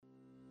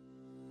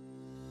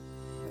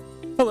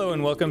Hello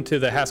and welcome to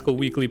the Haskell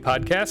Weekly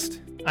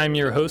Podcast. I'm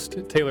your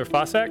host, Taylor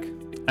Fossack.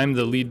 I'm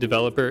the lead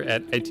developer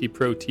at IT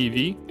Pro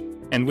TV.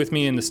 And with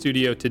me in the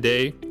studio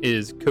today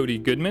is Cody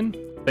Goodman.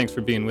 Thanks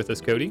for being with us,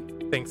 Cody.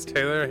 Thanks,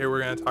 Taylor. Here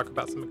we're going to talk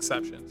about some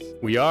exceptions.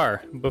 We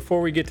are. Before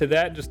we get to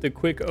that, just a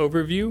quick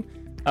overview.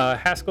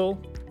 Haskell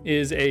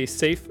is a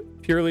safe,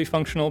 purely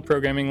functional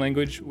programming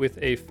language with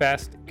a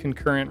fast,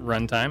 concurrent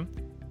runtime.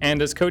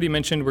 And as Cody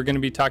mentioned, we're going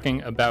to be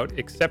talking about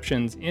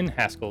exceptions in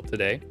Haskell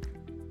today.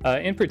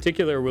 In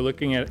particular, we're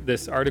looking at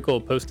this article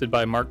posted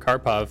by Mark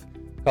Karpov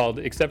called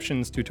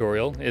Exceptions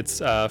Tutorial. It's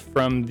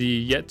from the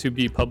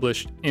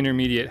yet-to-be-published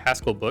intermediate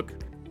Haskell book.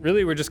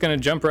 Really, we're just going to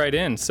jump right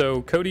in.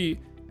 So, Cody,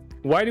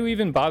 why do we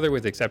even bother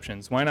with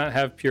exceptions? Why not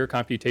have pure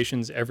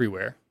computations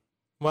everywhere?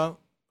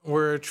 Well,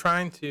 we're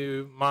trying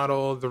to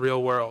model the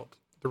real world.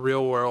 The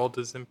real world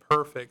is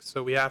imperfect,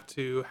 so we have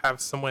to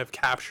have some way of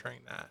capturing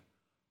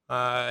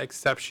that.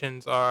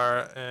 Exceptions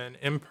are an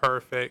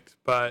imperfect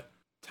but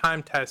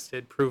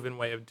time-tested, proven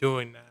way of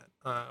doing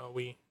that.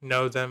 We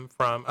know them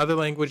from other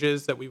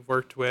languages that we've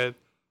worked with,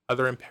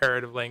 other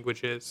imperative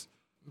languages.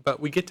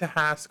 But we get to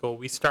Haskell,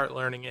 we start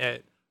learning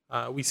it.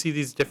 We see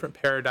these different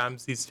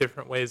paradigms, these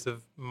different ways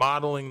of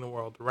modeling the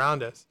world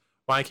around us.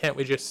 Why can't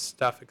we just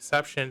stuff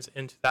exceptions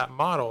into that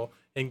model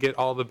and get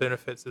all the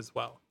benefits as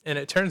well? And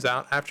it turns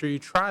out, after you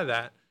try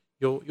that,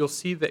 you'll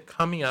see that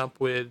coming up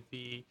with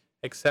the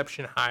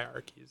exception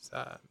hierarchies,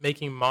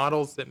 making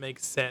models that make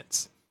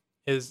sense,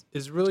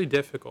 is really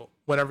difficult.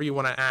 Whenever you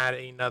want to add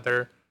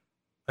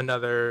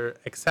another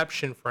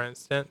exception, for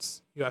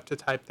instance, you have to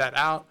type that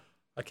out,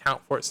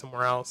 account for it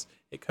somewhere else.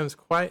 It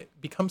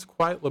becomes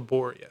quite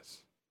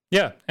laborious.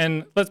 Yeah,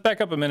 and let's back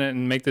up a minute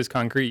and make this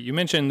concrete. You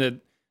mentioned that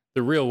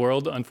the real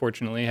world,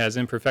 unfortunately, has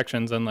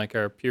imperfections, unlike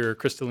our pure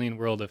crystalline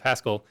world of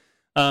Haskell.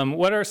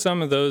 What are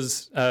some of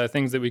those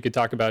things that we could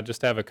talk about, just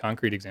to have a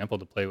concrete example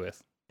to play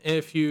with?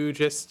 If you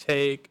just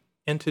take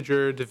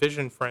integer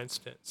division, for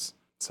instance,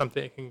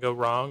 something that can go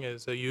wrong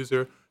is a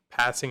user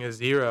passing a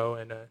zero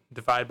and a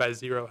divide by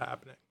zero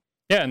happening.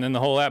 Yeah, and then the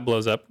whole app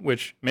blows up,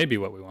 which may be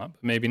what we want,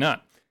 but maybe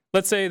not.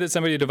 Let's say that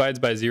somebody divides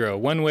by zero.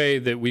 One way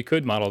that we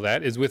could model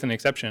that is with an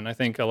exception. I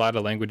think a lot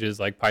of languages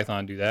like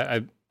Python do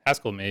that.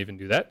 Haskell may even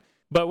do that.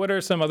 But what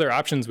are some other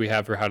options we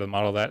have for how to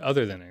model that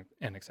other than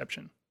an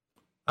exception?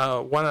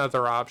 One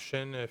other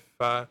option, if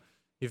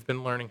you've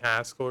been learning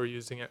Haskell or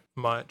using it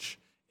much,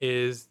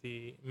 is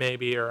the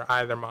maybe or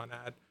either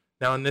monad.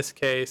 Now, in this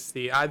case,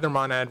 the either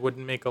monad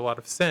wouldn't make a lot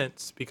of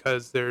sense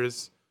because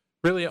there's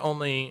really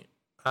only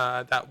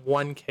that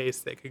one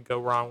case that could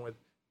go wrong with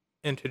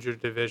integer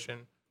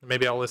division.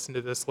 Maybe I'll listen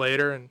to this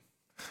later and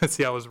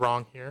see I was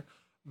wrong here.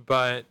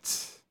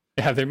 But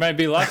yeah, there might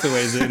be lots of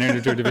ways that an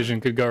integer division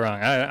could go wrong.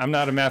 I'm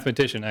not a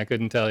mathematician. I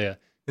couldn't tell you.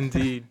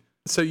 Indeed.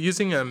 So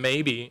using a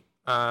maybe,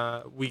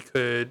 we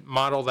could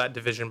model that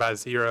division by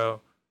zero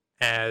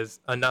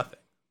as a nothing.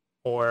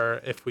 Or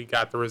if we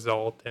got the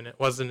result and it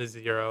wasn't a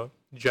zero,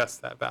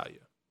 just that value.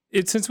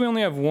 Since we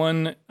only have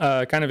one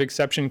kind of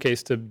exception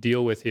case to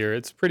deal with here,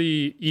 it's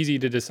pretty easy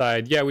to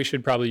decide, yeah, we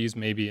should probably use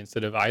maybe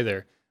instead of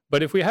either.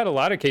 But if we had a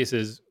lot of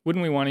cases,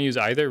 wouldn't we want to use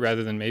either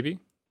rather than maybe?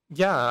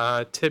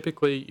 Yeah,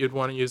 typically you'd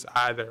want to use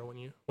either.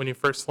 When you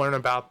first learn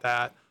about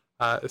that,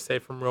 say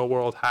from real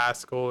world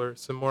Haskell or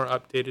some more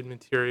updated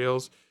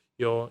materials,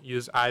 you'll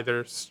use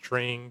either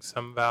string,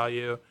 some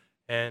value,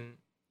 and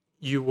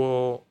you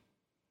will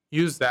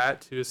use that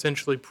to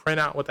essentially print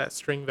out what that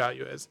string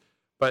value is.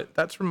 But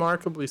that's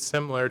remarkably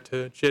similar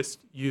to just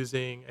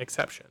using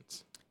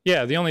exceptions.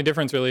 Yeah, the only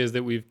difference really is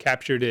that we've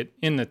captured it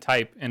in the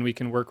type and we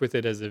can work with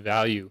it as a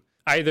value.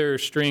 Either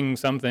string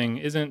something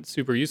isn't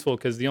super useful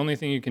because the only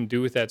thing you can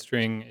do with that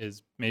string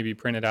is maybe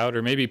print it out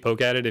or maybe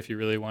poke at it if you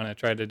really want to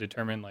try to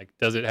determine, like,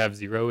 does it have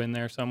zero in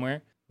there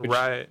somewhere? Which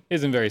right.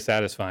 Isn't very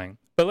satisfying.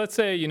 But let's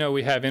say,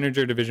 we have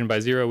integer division by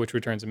zero, which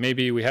returns a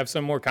maybe. We have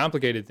some more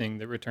complicated thing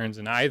that returns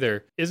an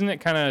either. Isn't it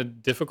kind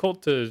of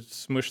difficult to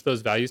smush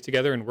those values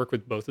together and work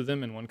with both of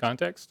them in one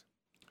context?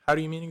 How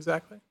do you mean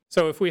exactly?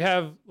 So if we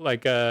have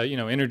like a,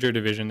 integer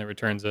division that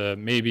returns a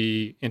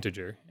maybe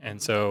integer,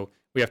 and so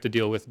we have to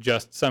deal with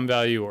just some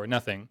value or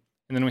nothing.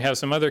 And then we have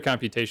some other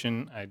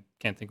computation. I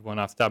can't think of one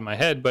off the top of my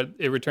head, but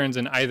it returns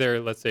an either,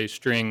 let's say,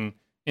 string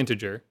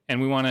integer. And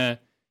we want to,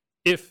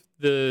 if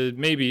the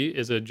maybe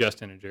is a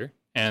just integer,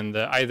 and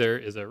the either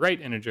is a right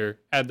integer,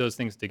 add those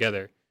things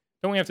together.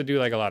 Don't we have to do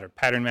like a lot of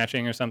pattern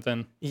matching or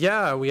something?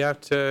 Yeah, we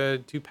have to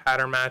do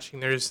pattern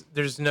matching.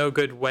 There's no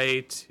good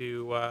way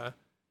to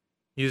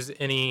use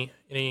any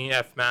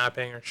F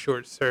mapping or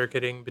short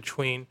circuiting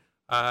between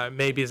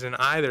maybes and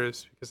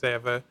eithers because they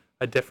have a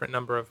different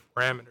number of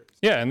parameters.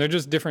 Yeah, and they're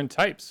just different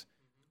types.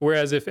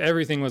 Whereas if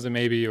everything was a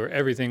maybe or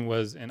everything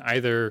was an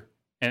either,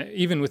 and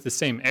even with the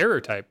same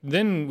error type,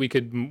 then we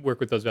could work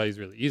with those values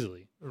really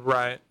easily.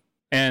 Right.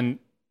 And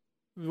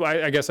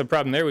I guess a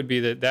problem there would be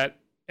that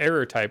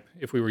error type,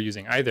 if we were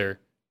using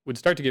either, would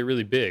start to get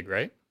really big,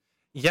 right?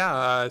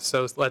 Yeah,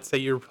 so let's say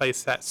you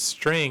replace that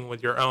string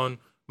with your own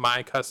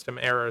my custom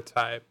error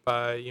type.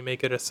 You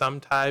make it a sum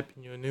type,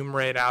 and you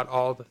enumerate out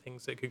all the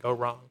things that could go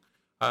wrong.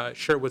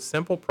 Sure, with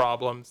simple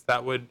problems,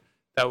 that would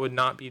That would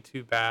not be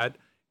too bad.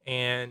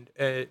 And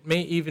it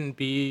may even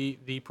be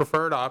the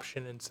preferred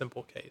option in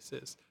simple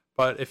cases.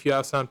 But if you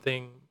have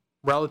something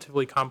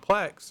relatively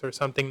complex or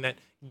something that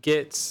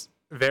gets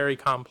very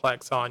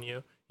complex on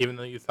you, even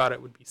though you thought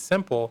it would be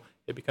simple,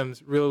 it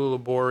becomes really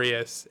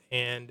laborious,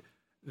 and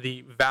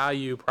the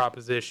value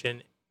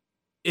proposition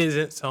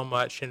isn't so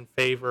much in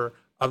favor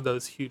of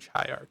those huge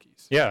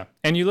hierarchies. Yeah,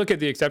 and you look at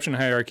the exception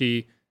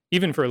hierarchy,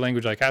 even for a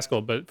language like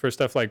Haskell, but for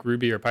stuff like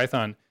Ruby or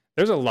Python,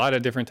 there's a lot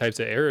of different types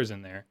of errors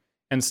in there.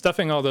 And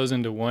stuffing all those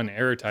into one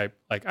error type,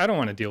 like I don't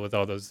want to deal with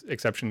all those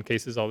exception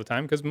cases all the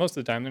time, because most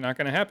of the time they're not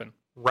going to happen.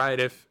 Right.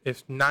 If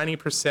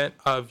 90%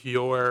 of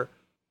your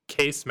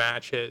case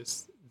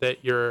matches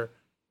that you're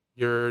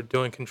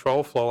doing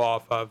control flow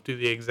off of do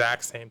the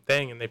exact same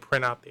thing and they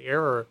print out the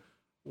error,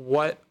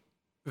 what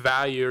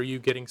value are you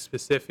getting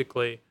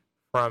specifically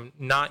from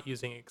not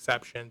using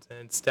exceptions and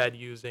instead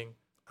using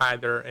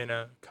either in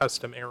a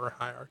custom error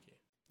hierarchy?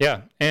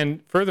 Yeah.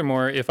 And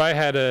furthermore, if I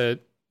had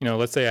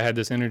let's say I had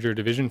this integer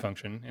division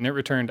function and it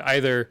returned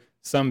either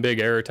some big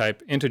error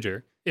type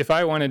integer. If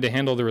I wanted to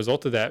handle the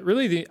result of that,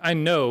 really I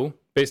know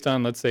based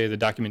on, let's say, the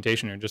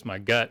documentation or just my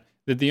gut,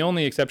 that the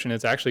only exception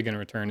it's actually going to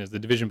return is the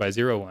division by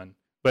 0 one.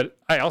 But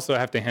I also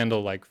have to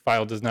handle like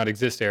file does not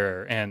exist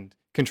error and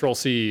control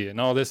C and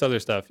all this other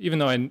stuff, even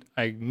though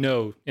I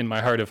know in my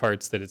heart of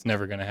hearts that it's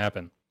never going to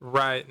happen.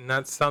 Right. And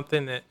that's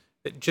something that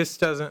just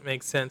doesn't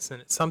make sense.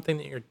 And it's something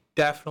that you're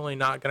definitely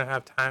not going to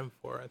have time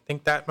for. I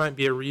think that might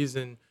be a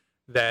reason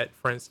that,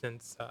 for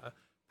instance,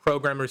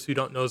 programmers who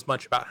don't know as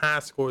much about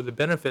Haskell or the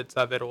benefits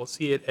of it will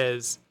see it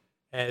as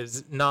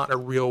not a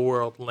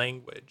real-world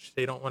language.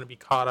 They don't want to be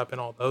caught up in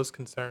all those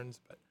concerns,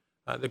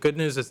 but the good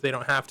news is they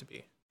don't have to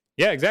be.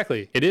 Yeah,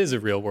 exactly. It is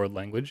a real-world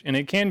language, and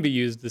it can be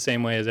used the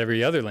same way as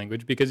every other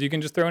language because you can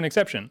just throw an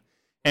exception.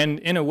 And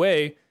in a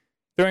way,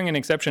 throwing an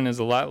exception is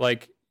a lot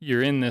like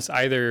you're in this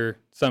either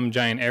some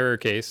giant error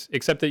case,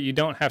 except that you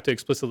don't have to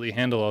explicitly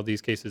handle all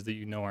these cases that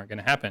you know aren't going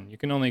to happen. You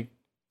can only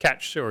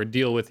catch or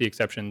deal with the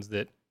exceptions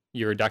that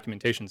your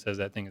documentation says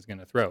that thing is going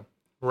to throw.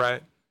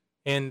 Right,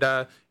 and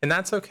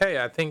that's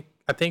okay. I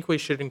think we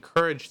should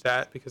encourage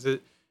that because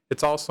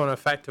it's also an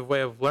effective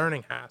way of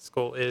learning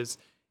Haskell is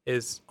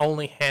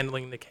only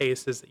handling the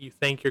cases that you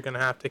think you're going to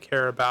have to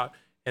care about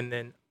and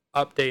then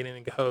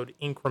updating the code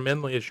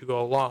incrementally as you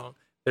go along.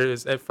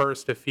 There's at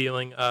first a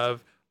feeling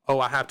of, oh,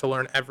 I have to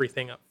learn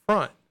everything up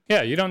front.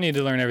 Yeah, you don't need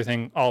to learn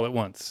everything all at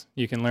once.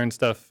 You can learn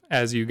stuff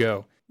as you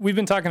go. We've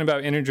been talking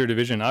about integer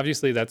division.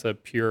 Obviously, that's a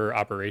pure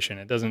operation.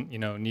 It doesn't,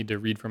 need to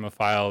read from a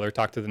file or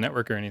talk to the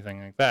network or anything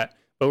like that.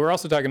 But we're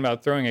also talking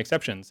about throwing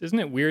exceptions. Isn't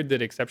it weird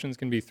that exceptions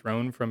can be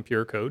thrown from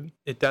pure code?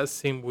 It does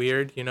seem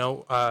weird.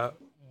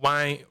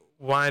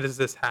 Why does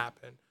this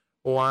happen?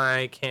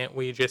 Why can't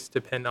we just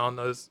depend on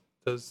those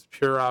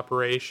pure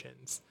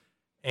operations?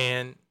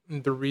 And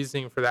the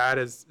reasoning for that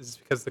is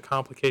because the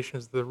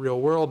complications of the real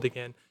world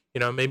again.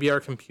 Maybe our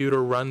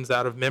computer runs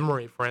out of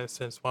memory, for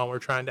instance, while we're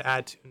trying to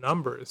add two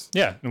numbers.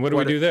 Yeah, and what do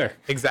we do there?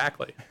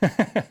 Exactly.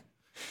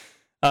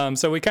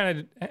 So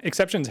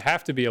exceptions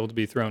have to be able to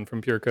be thrown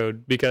from pure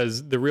code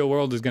because the real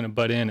world is going to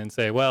butt in and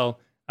say, well,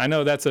 I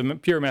know that's a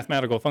pure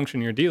mathematical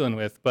function you're dealing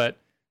with, but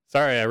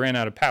sorry, I ran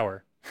out of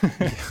power.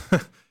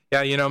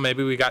 Yeah,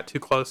 maybe we got too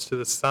close to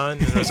the sun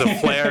and there's a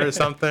flare or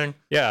something.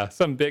 Yeah,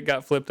 some bit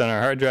got flipped on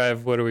our hard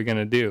drive. What are we going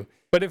to do?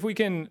 But if we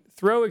can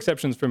throw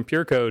exceptions from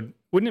pure code,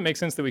 wouldn't it make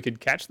sense that we could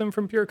catch them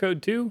from pure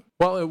code too?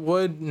 Well, it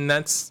would, and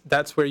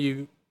that's where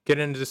you get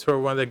into sort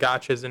of one of the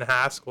gotchas in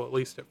Haskell, at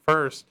least at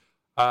first.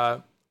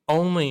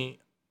 Only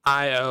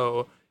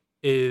I/O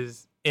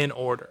is in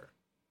order.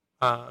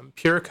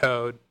 Pure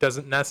code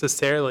doesn't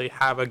necessarily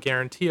have a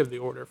guarantee of the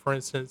order. For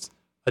instance,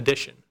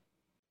 addition.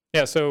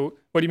 Yeah, so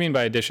what do you mean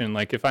by addition?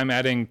 Like if I'm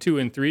adding 2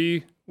 and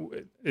 3,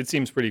 it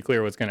seems pretty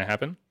clear what's going to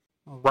happen.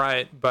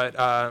 Right,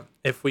 but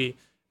if we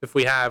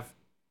have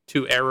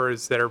two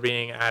errors that are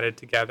being added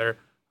together,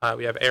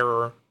 we have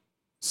error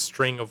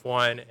string of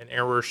 1 and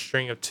error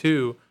string of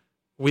 2,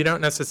 we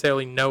don't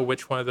necessarily know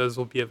which one of those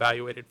will be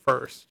evaluated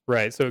first.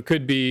 Right, so it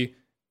could be,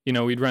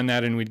 we'd run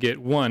that and we'd get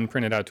 1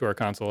 printed out to our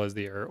console as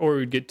the error, or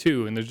we'd get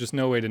 2, and there's just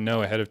no way to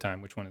know ahead of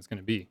time which one it's going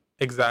to be.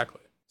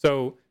 Exactly.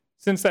 So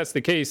since that's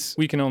the case,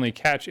 we can only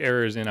catch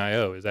errors in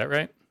I/O, is that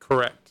right?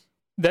 Correct.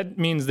 That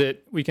means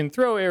that we can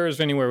throw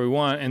errors anywhere we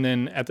want, and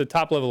then at the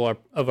top level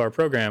of our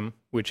program,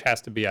 which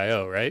has to be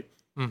I/O, right?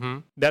 Mm-hmm.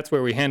 That's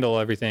where we handle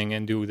everything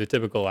and do the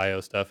typical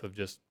I/O stuff of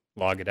just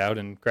log it out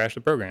and crash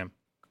the program.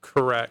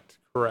 Correct.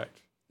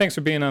 Thanks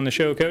for being on the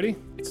show, Cody.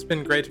 It's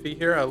been great to be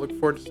here. I look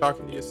forward to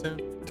talking to you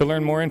soon. To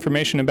learn more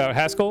information about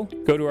Haskell,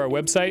 go to our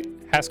website,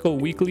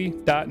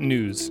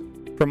 haskellweekly.news.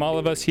 From all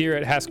of us here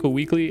at Haskell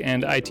Weekly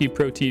and IT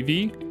Pro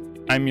TV,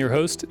 I'm your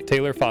host,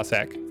 Taylor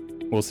Fossack.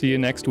 We'll see you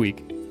next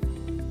week.